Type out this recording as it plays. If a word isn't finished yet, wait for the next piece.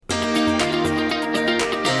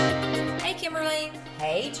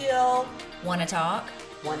Want to talk?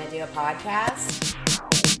 Want to do a podcast?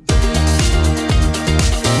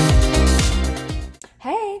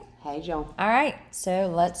 Hey. Hey, Joel. All right.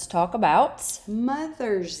 So let's talk about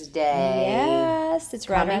Mother's Day. Yes, it's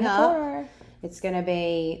right around the corner. It's going to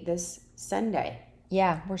be this Sunday.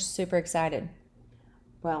 Yeah, we're super excited.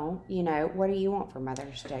 Well, what do you want for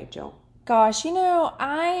Mother's Day, Joel? Gosh,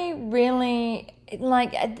 I really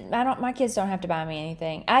my kids don't have to buy me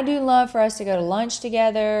anything. I do love for us to go to lunch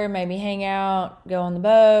together, maybe hang out, go on the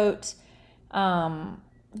boat.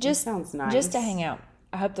 Just sounds nice. Just to hang out.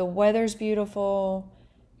 I hope the weather's beautiful.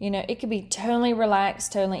 It could be totally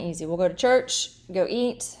relaxed, totally easy. We'll go to church, go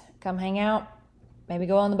eat, come hang out, maybe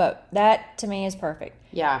go on the boat. That to me is perfect.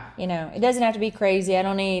 Yeah. It doesn't have to be crazy. I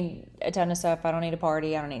don't need a ton of stuff. I don't need a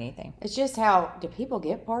party. I don't need anything. It's just do people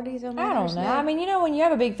get parties on Mother's Day? I don't know. I mean, when you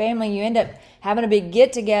have a big family, you end up having a big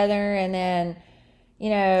get together and then,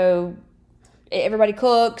 everybody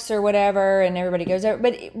cooks or whatever and everybody goes over.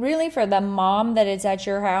 But really for the mom that is at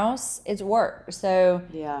your house, it's work. So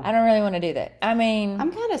yeah. I don't really want to do that. I mean,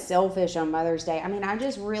 I'm kind of selfish on Mother's Day. I mean, I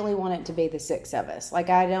just really want it to be the six of us. I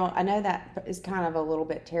know that is kind of a little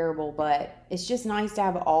bit terrible, but it's just nice to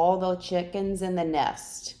have all the chickens in the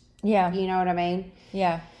nest. Yeah. You know what I mean?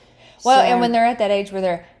 Yeah. Well, and when they're at that age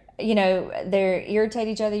where they irritate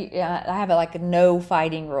each other, I have a no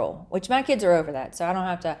fighting rule, which my kids are over that. So I don't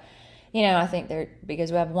have to, I think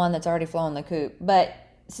because we have one that's already flown the coop, but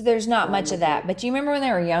so there's not much of that. But you remember when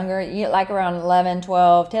they were younger, around 11,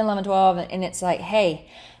 12, and it's like, hey,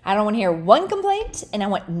 I don't want to hear one complaint and I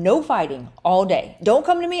want no fighting all day. Don't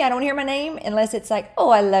come to me. I don't hear my name unless it's like, oh,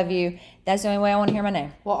 I love you. That's the only way I want to hear my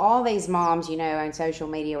name. Well, all these moms, on social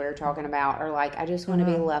media we were talking about are like, I just want to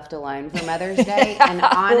be left alone for Mother's Day. And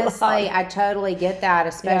honestly, I totally get that,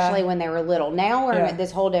 especially when they were little. Now we're in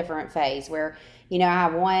this whole different phase where, I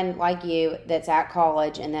have one like you that's at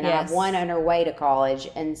college, and then I have one on her way to college.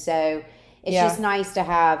 And so it's just nice to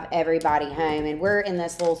have everybody home. And we're in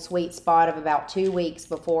this little sweet spot of about 2 weeks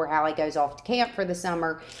before Hallie goes off to camp for the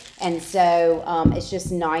summer. And so it's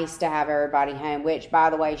just nice to have everybody home, which, by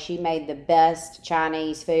the way, she made the best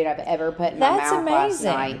Chinese food I've ever put in my mouth last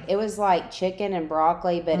night. It was like chicken and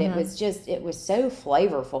broccoli, but it was so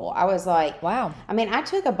flavorful. I was like, wow. I mean, I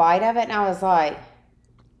took a bite of it and I was like,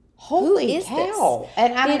 holy cow. This?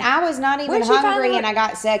 And I mean, I was not even hungry and I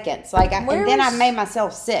got seconds. And then I made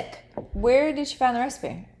myself sick. Where did she find the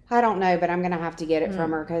recipe? I don't know, but I'm going to have to get it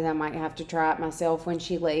from her because I might have to try it myself when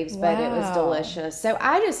she leaves. But it was delicious. So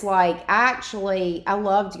I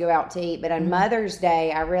love to go out to eat, but on Mother's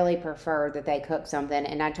Day, I really prefer that they cook something.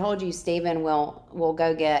 And I told you, Stephen will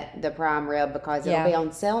go get the prime rib because it'll be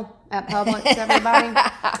on sale at Publix, everybody.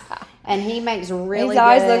 And he makes really good. He's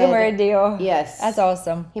always looking for a deal. Yes. That's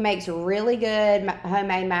awesome. He makes really good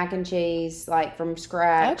homemade mac and cheese, from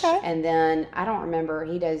scratch. Okay. And then, I don't remember,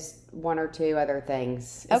 he does one or two other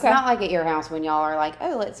things. It's not like at your house when y'all are like,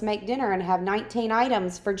 oh, let's make dinner and have 19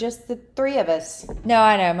 items for just the three of us. No,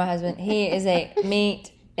 I know. My husband, he is a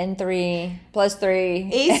meat and 3 plus 3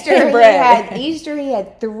 Easter, he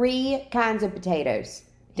had 3 kinds of potatoes.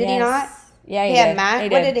 Did he not? Yeah, he had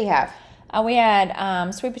mashed. What did he have? We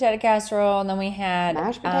had sweet potato casserole, and then we had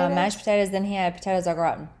mashed potatoes. Then he had potatoes au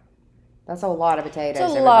gratin. That's a lot of potatoes.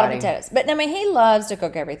 It's a lot of potatoes. But I mean, he loves to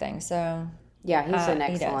cook everything. So yeah, he's an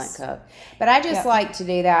excellent cook. But I just like to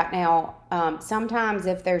do that now. Sometimes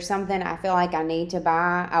if there's something I feel like I need to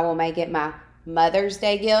buy, I will make it my Mother's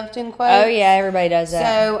Day gift in quotes. Oh yeah, everybody does that.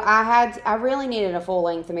 So I really needed a full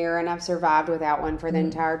length mirror, and I've survived without one for the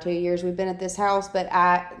entire 2 years we've been at this house. But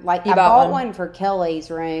I bought one for Kelly's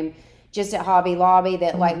room. Just at Hobby Lobby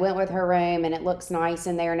that went with her room, and it looks nice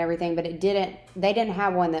in there and everything, but they didn't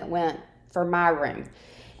have one that went for my room.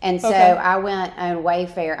 And so I went on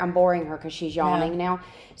Wayfair. I'm boring her because she's yawning now.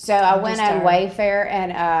 So I went on Wayfair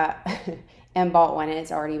and bought one, and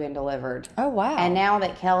it's already been delivered. Oh, wow. And now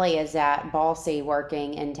that Kelly is at Bossy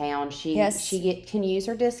working in town, she can use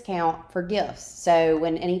her discount for gifts. So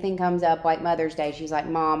when anything comes up like Mother's Day, she's like,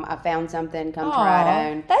 Mom, I found something, come try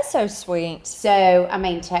it on. That's so sweet. So, I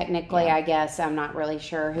mean, technically, I guess I'm not really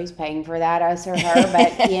sure who's paying for that, us or her,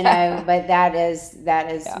 but, but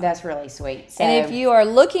that's really sweet. So, and if you are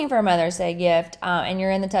looking for a Mother's Day gift and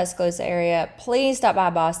you're in the Tuscaloosa area, please stop by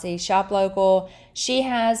Bossy, shop local.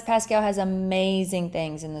 Pascal has amazing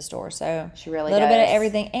things in the store. So she really a little does. bit of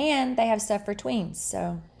everything. And they have stuff for tweens.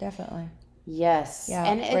 So definitely. Yes. Yeah,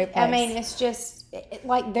 and great place. I mean, it's just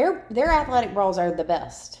their athletic bras are the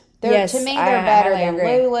best. To me, they're better than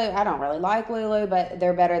Lulu. I don't really like Lulu, but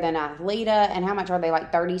they're better than Athleta. And how much are they?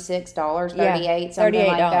 Like $36, $38, something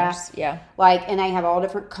like that. Yeah. Like, and they have all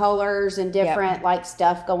different colors and different like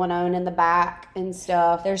stuff going on in the back and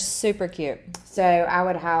stuff. They're super cute. So I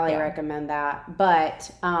would highly recommend that.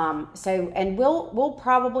 But and we'll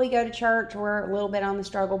probably go to church. We're a little bit on the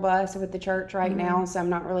struggle bus with the church right now, so I'm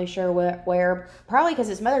not really sure where. Probably because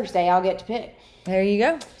it's Mother's Day, I'll get to pick. There you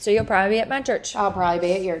go. So you'll probably be at my church. I'll probably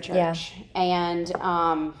be at your church. Yeah. And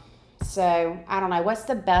so I don't know. What's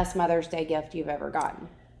the best Mother's Day gift you've ever gotten?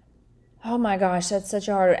 Oh my gosh, that's such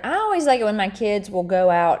a hard one. I always like it when my kids will go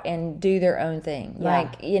out and do their own thing. Yeah.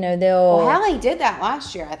 Like, they'll... Well, Hallie did that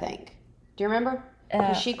last year, I think. Do you remember?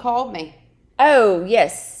 Because she called me. Oh,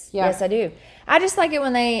 yes. Yeah. Yes, I do. I just like it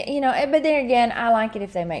when they, but then again, I like it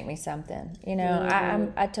if they make me something.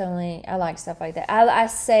 I like stuff like that.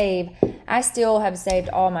 I still have saved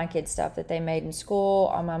all my kids' stuff that they made in school,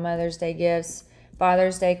 all my Mother's Day gifts,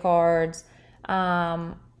 Father's Day cards.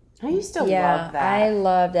 I used to love that. I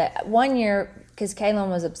loved that. One year, because Kaylin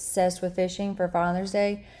was obsessed with fishing for Father's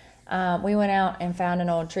Day, we went out and found an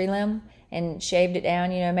old tree limb and shaved it down,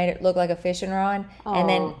 made it look like a fishing rod. Aww. And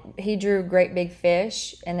then he drew great big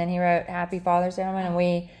fish, and then he wrote Happy Father's Day on it, and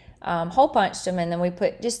we hole punched them, and then we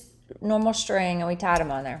put just normal string, and we tied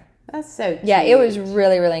them on there. That's so cute. Yeah, it was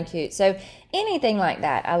really, really cute. So anything like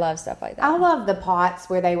that, I love stuff like that. I love the pots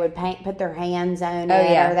where they would put their hands on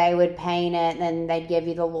it, or they would paint it, and then they'd give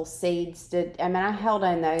you the little seeds. I held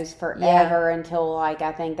on those forever until, I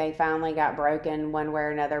think they finally got broken one way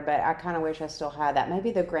or another, but I kind of wish I still had that.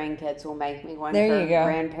 Maybe the grandkids will make me one for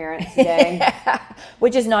Grandparents' Day.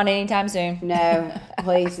 Which is not anytime soon. No,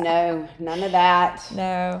 please, no. None of that.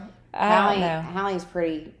 No. I don't know. Hallie's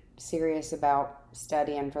pretty serious about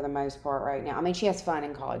studying for the most part right now. She has fun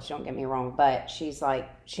in college, don't get me wrong, but she's not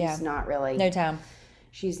really no time.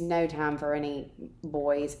 She's no time for any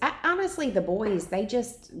boys. Honestly, the boys, they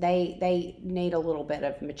need a little bit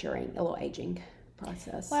of maturing, a little aging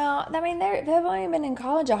process. Well, they've only been in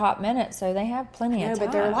college a hot minute, so they have plenty of time.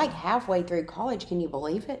 But they're like halfway through college. Can you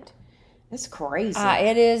believe it? It's crazy.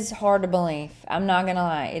 It is hard to believe. I'm not gonna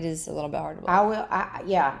lie. It is a little bit hard to believe.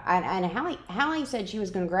 And Hallie said she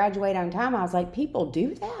was gonna graduate on time. I was like, people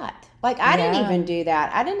do that. I didn't even do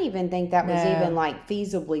that. I didn't even think that was even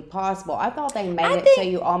feasibly possible. I thought they made it so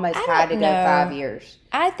you almost had to go 5 years.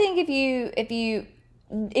 I think if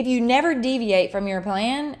you never deviate from your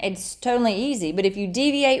plan, it's totally easy. But if you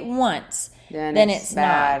deviate once, then it's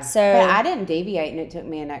bad. Not. So, but I didn't deviate, and it took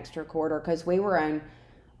me an extra quarter because we were on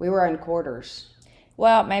quarters.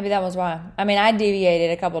 Well, maybe that was why. I deviated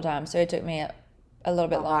a couple times, so it took me a little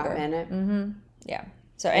bit longer. A hot minute. Mm-hmm. Yeah.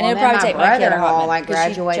 So, and it'll probably take my kid a hot minute.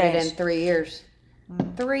 Graduated in 3 years.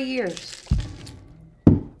 3 years.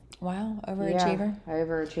 Wow, overachiever. Yeah,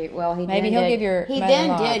 overachiever. Well, he'll give your he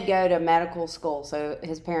then did go to medical school, so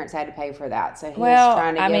his parents had to pay for that. So he was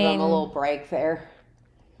trying to give him a little break there.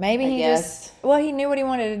 Maybe he knew what he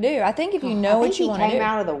wanted to do. I think if you know what you want to do. He came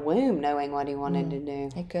out of the womb knowing what he wanted to do.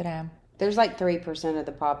 He could have. There's 3% of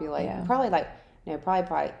the population. Yeah. Probably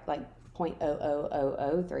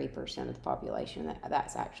 0.00003% of the population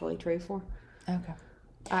that's actually true for. Okay.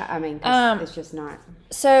 It's just not.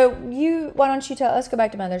 So why don't you let's go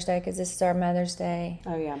back to Mother's Day, because this is our Mother's Day.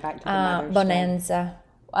 Oh yeah, back to the Mother's bonanza.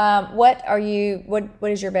 Day.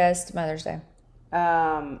 What is your best Mother's Day?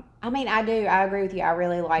 I agree with you. I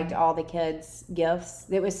really liked all the kids' gifts.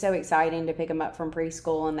 It was so exciting to pick them up from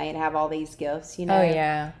preschool, and they'd have all these gifts, Oh,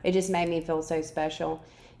 yeah. It just made me feel so special.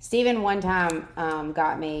 Steven one time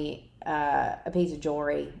got me a piece of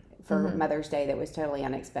jewelry for Mother's Day that was totally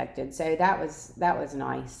unexpected. So that was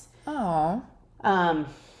nice. Oh.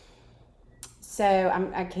 So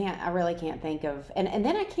I really can't think of, and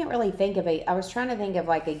then I can't really think of I was trying to think of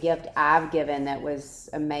a gift I've given that was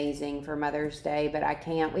amazing for Mother's Day, but I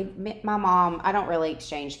can't. My mom, I don't really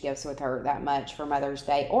exchange gifts with her that much for Mother's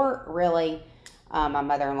Day, or really my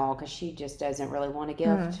mother-in-law, because she just doesn't really want a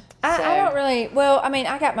gift. I don't really. Well,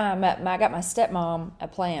 I got my stepmom a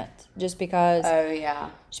plant just because. Oh yeah.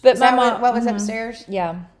 But my mom, what was upstairs?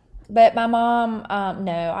 Yeah. But my mom,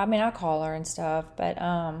 no. I call her and stuff, but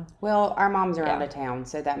well, our moms are out of town,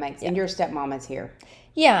 so that makes. And your stepmom is here.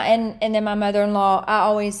 Yeah, and then my mother-in-law, I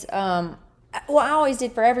always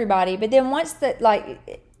did for everybody. But then once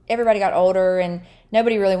everybody got older and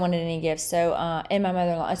nobody really wanted any gifts, so and my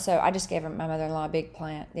mother-in-law, so I just gave my mother-in-law a big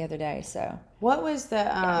plant the other day. So what was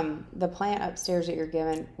the plant upstairs that you're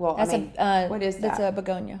giving? Well, what is that? That's a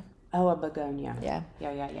begonia. Oh, a begonia. Yeah.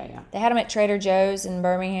 Yeah. They had them at Trader Joe's in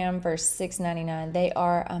Birmingham for $6.99. They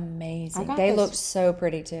are amazing. They look so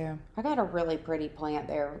pretty too. I got a really pretty plant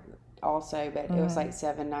there. also, but it was like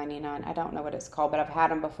 $7.99. I don't know what it's called, but I've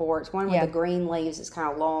had them before. It's one with the green leaves. It's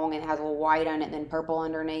kind of long and it has a little white on it and then purple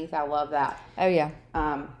underneath. I love that. Oh, yeah.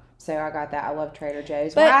 So I got that. I love Trader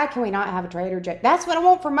Joe's. But why can we not have a Trader Joe's? That's what I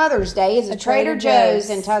want for Mother's Day is a Trader Joe's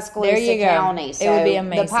in Tuscaloosa County. So it would be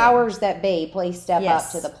amazing. The powers that be, please step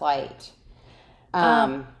up to the plate.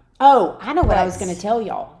 I know what I was going to tell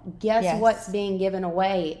y'all. Guess what's being given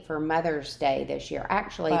away for Mother's Day this year?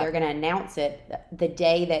 Actually, they're going to announce it the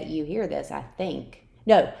day that you hear this, I think.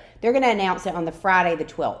 No, they're going to announce it on the Friday the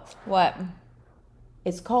 12th. What?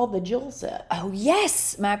 It's called the Jewel Set. Oh,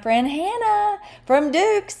 yes. My friend Hannah from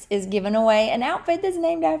Dukes is giving away an outfit that's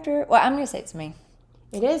named after... Well, I'm going to say it's me.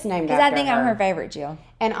 It is named after her. Because I think I'm her favorite Jill.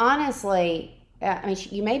 And honestly... I mean,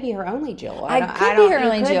 you may be her only Jill. I could be her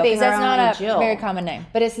only Jill, because that's not a very common name.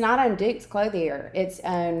 But it's not on Duke's Clothier. It's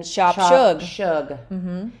on Shop Shug.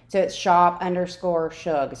 Mm-hmm. So it's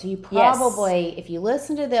shop_Shug. So you probably, if you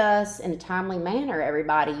listen to this in a timely manner,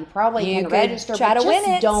 everybody, you probably can register. Try to win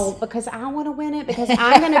it. Don't, because I want to win it, because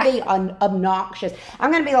I'm going to be obnoxious. I'm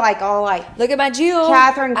going to be like, all like, look at my Jill.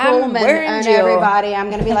 Catherine Kuhlman and everybody. I'm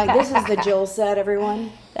going to be like, this is the Jill Set,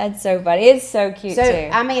 everyone. That's so funny. It's so cute, too.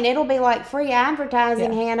 I mean, it'll be like free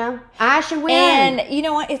advertising, Hannah. I should win. And you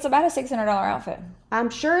know what? It's about a $600 outfit. I'm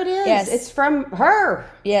sure it is. Yes. It's from her.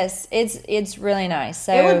 Yes, it's really nice.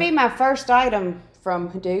 So it would be my first item from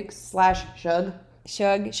Dukes/Shug.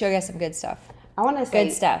 Shug has some good stuff. I want to say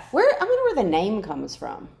good stuff. I wonder where the name comes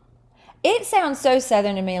from. It sounds so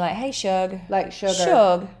Southern to me, like, hey, Shug. Like sugar.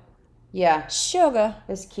 Shug. Yeah. Sugar.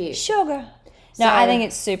 It's cute. Sugar. No, I think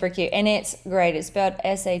it's super cute. And it's great. It's spelled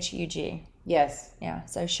SHUG. Yes. Yeah.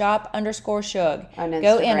 So shop_Shug. On Instagram.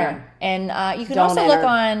 Go enter. And you can also look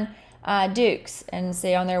on Dukes and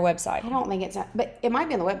see on their website. I don't think it's, but it might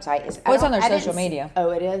be on the website. It's on their social media.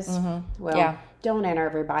 Oh, it is? Mm-hmm. Well, don't enter,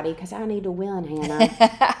 everybody, because I need to win, Hannah.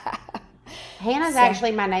 Hannah's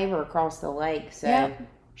actually my neighbor across the lake, so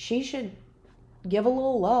she should give a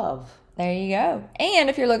little love. There you go. And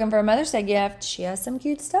if you're looking for a Mother's Day gift, she has some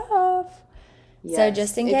cute stuff. Yes. So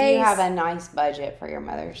just in case. If you have a nice budget for your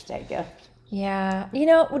Mother's Day gift. Yeah. You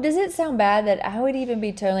know, does it sound bad that I would even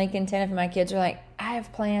be totally content if my kids were like, I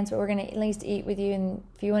have plans, but we're going to at least eat with you, and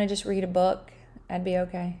if you want to just read a book, I'd be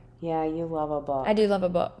okay. Yeah, you love a book. I do love a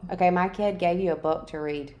book. Okay, my kid gave you a book to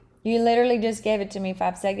read. You literally just gave it to me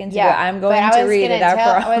 5 seconds ago. I'm going to read it.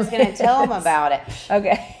 I was going to tell him about it.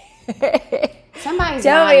 Okay. Somebody's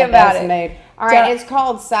tell not me in the about best mood. All right, it's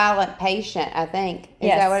called Silent Patient, I think. Is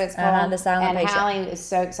that what it's called? The Silent Patient. And Hallie is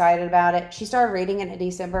so excited about it. She started reading it in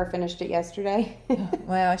December, finished it yesterday.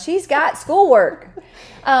 Well, she's got schoolwork.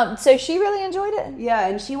 So she really enjoyed it? Yeah,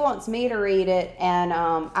 and she wants me to read it, and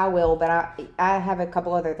I will, but I have a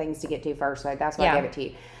couple other things to get to first, so that's why I gave it to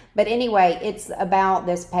you. But anyway, it's about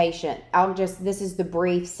this patient. This is the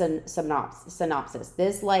brief synopsis.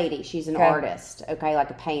 This lady, she's an artist,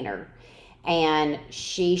 like a painter. And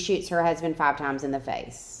she shoots her husband 5 times in the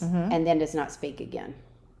face and then does not speak again.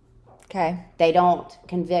 Okay. They don't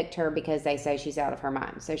convict her because they say she's out of her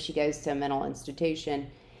mind. So she goes to a mental institution,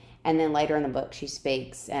 and then later in the book she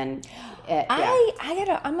speaks. And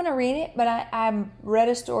I'm gonna read it, but I read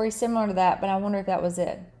a story similar to that, but I wonder if that was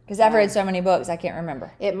it. Because I've read so many books, I can't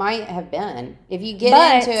remember. It might have been. If you get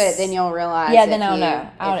into it, then you'll realize. Yeah, then I'll know.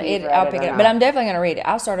 I'll pick it up. But I'm definitely going to read it.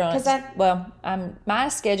 I'll start on it. My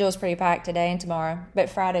schedule is pretty packed today and tomorrow, but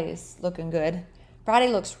Friday is looking good. Friday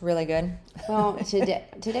looks really good. Well,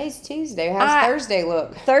 today's Tuesday. How's Thursday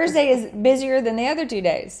look? Thursday is busier than the other 2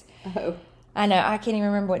 days. Oh. I know. I can't even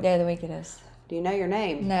remember what day of the week it is. Do you know your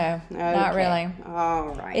name? No, not really. All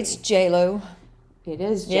right. It's J-Lo. It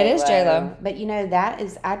is J-Lo. It is J-Lo. But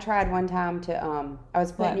I tried one time to, I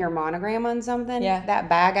was putting your monogram on something. Yeah. That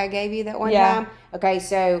bag I gave you that one time. Okay,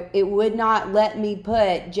 so it would not let me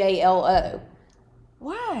put J-L-O.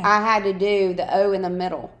 Why? I had to do the O in the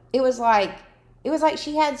middle. It was like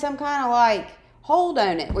she had some kind of like hold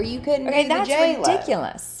on it where you couldn't do the J-Lo. Okay, that's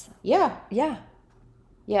ridiculous. Yeah. Yeah.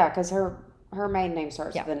 Yeah, because her maiden name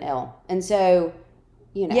starts with an L. And so,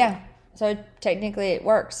 Yeah. So technically it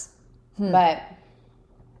works. But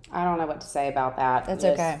I don't know what to say about that. That's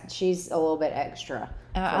okay. She's a little bit extra.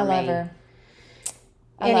 I love her.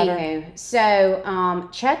 Anywho, so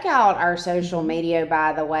check out our social media,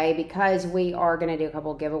 by the way, because we are going to do a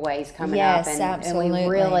couple giveaways coming up. And we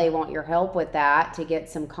really want your help with that to get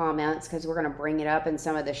some comments, because we're going to bring it up in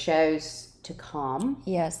some of the shows to come.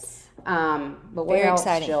 Yes. But what else,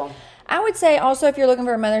 Jill? I would say also, if you're looking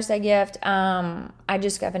for a Mother's Day gift, I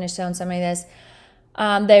just got finished telling somebody this.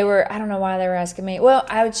 I don't know why they were asking me. Well,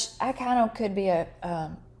 I kind of could be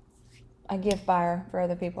a a gift buyer for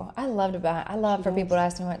other people. I love to buy. I love for people to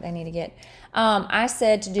ask me what they need to get. I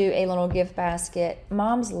said to do a little gift basket.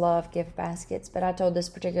 Moms love gift baskets, but I told this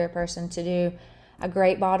particular person to do a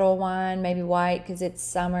great bottle of wine, maybe white because it's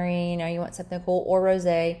summery. You want something cool, or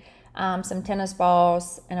rosé. Some tennis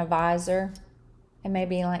balls and a visor, and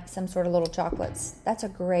maybe like some sort of little chocolates. That's a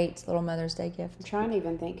great little Mother's Day gift. I'm trying to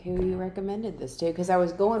even think who you recommended this to, because I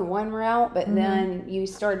was going one route, but then you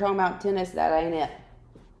started talking about tennis. That ain't it.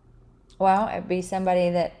 Well, it'd be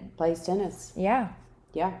somebody that plays tennis. Yeah.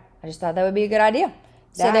 Yeah. I just thought that would be a good idea.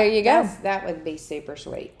 So there you go. That would be super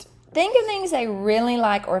sweet. Think of things they really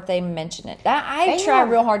like, or if they mention it. I try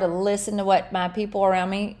real hard to listen to what my people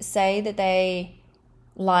around me say that they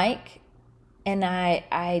like, and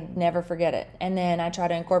I never forget it. And then I try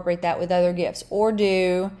to incorporate that with other gifts, or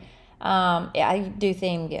I do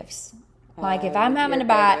theme gifts. Like if I'm having to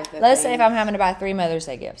buy, let's say if I'm having to buy 3 Mother's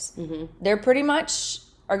Day gifts, they're pretty much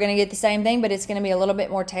are going to get the same thing, but it's going to be a little bit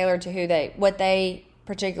more tailored to what they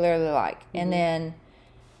particularly like. And then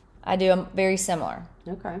I do them very similar.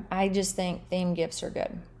 Okay. I just think theme gifts are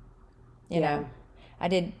good. You know, I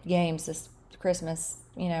did games this Christmas,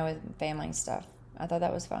 with family and stuff. I thought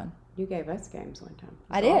that was fun. You gave us games one time.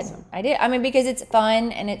 I did. Awesome. I did. I mean, because it's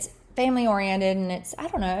fun and it's family oriented, and it's, I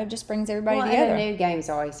don't know, it just brings everybody together. And a new game's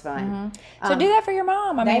always fun. So do that for your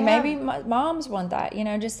mom. I mean, maybe moms want that,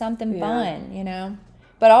 just something fun,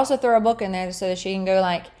 But also throw a book in there so that she can go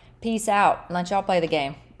like, peace out, and let y'all play the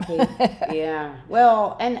game. Yeah.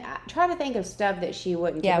 Well, and try to think of stuff that she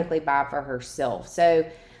wouldn't typically buy for herself. So,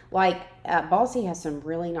 like, Bossy has some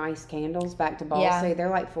really nice candles. Back to Bossy, they're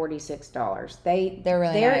like $46. They're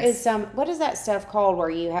really nice. There is some. What is that stuff called?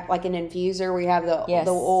 Where you have like an infuser where you have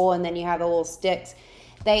the oil and then you have the little sticks.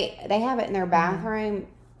 They have it in their bathroom.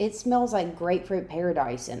 It smells like grapefruit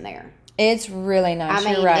paradise in there. It's really nice.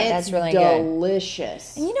 You're right. That's really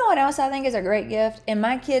delicious. And you know what else I think is a great gift? And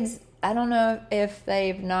my kids, I don't know if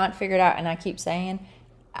they've not figured out, and I keep saying,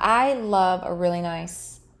 I love a really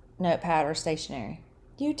nice notepad or stationery.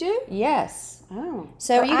 You do? Yes. Oh.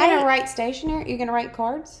 So are you going to write stationery? Are you going to write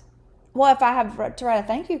cards? Well, if I have to write a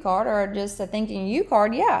thank you card or just a thanking you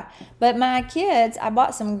card, yeah. But my kids, I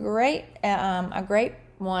bought some a great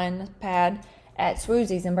one pad at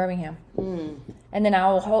Swoozy's in Birmingham. And then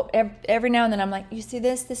I will hold every now and then. I'm like, you see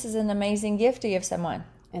this? This is an amazing gift to give someone.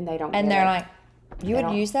 And they don't. And they're like, you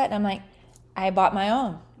would use that? And I'm like, I bought my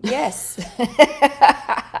own. Yes.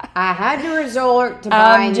 I had to resort to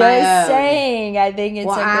buying my own. I'm just saying. I think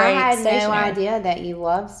it's a great stationery. I had no idea that you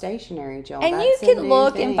love stationery, Jill. And you can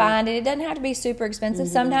look and find it. It doesn't have to be super expensive.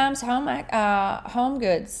 Sometimes Home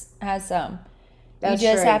Goods has some. You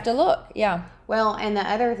just have to look. Yeah. Well, and the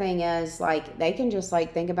other thing is, like, they can just,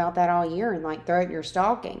 like, think about that all year and, like, throw it in your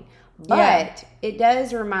stocking. But it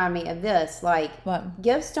does remind me of this. Like,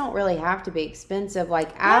 gifts don't really have to be expensive.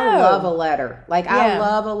 Like, I love a letter. Like, I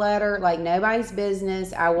love a letter. Like, nobody's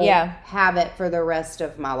business. I will have it for the rest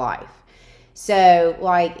of my life. So,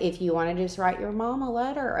 like, if you want to just write your mom a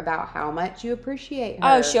letter about how much you appreciate her.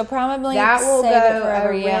 Oh, she'll probably that will save go it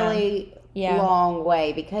forever, a really long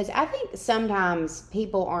way, because I think sometimes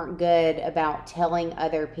people aren't good about telling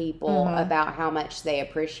other people about how much they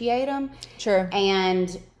appreciate them. Sure.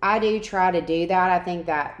 And I do try to do that. I think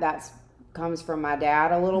that's comes from my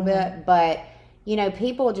dad a little bit, but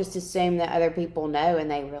people just assume that other people know, and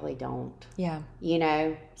they really don't. Yeah.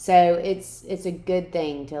 So it's a good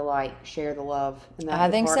thing to, like, share the love in that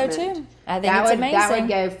department. I think so too. I think it's amazing. That would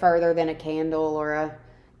go further than a candle or a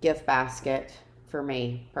gift basket for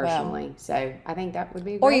me personally. Well, so I think that would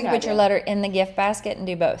be a great idea. Or you could put your letter in the gift basket and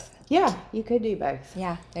do both. Yeah, you could do both.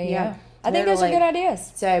 Yeah, there you go. I think those are good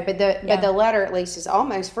ideas. So, but the letter at least is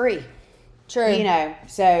almost free. True.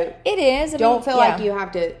 So it is. Don't feel like you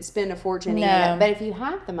have to spend a fortune. No. But if you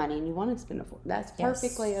have the money and you want to spend a fortune, that's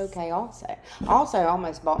perfectly okay also. Also, I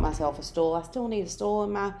almost bought myself a stool. I still need a stool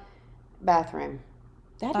in my bathroom.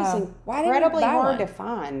 That is incredibly hard to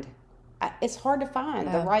find. It's hard to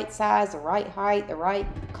find the right size, the right height, the right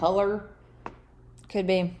color. Could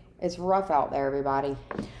be. It's rough out there, everybody.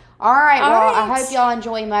 All right. I hope y'all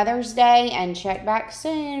enjoy Mother's Day, and check back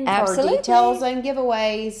soon for details and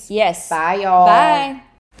giveaways. Yes. Bye, y'all. Bye.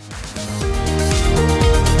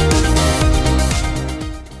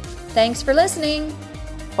 Thanks for listening.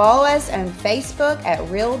 Follow us on Facebook at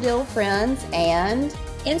Real Deal Friends and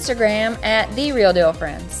Instagram at The Real Deal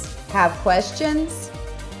Friends. Have questions?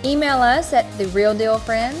 Email us at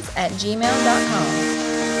therealdealfriends@gmail.com.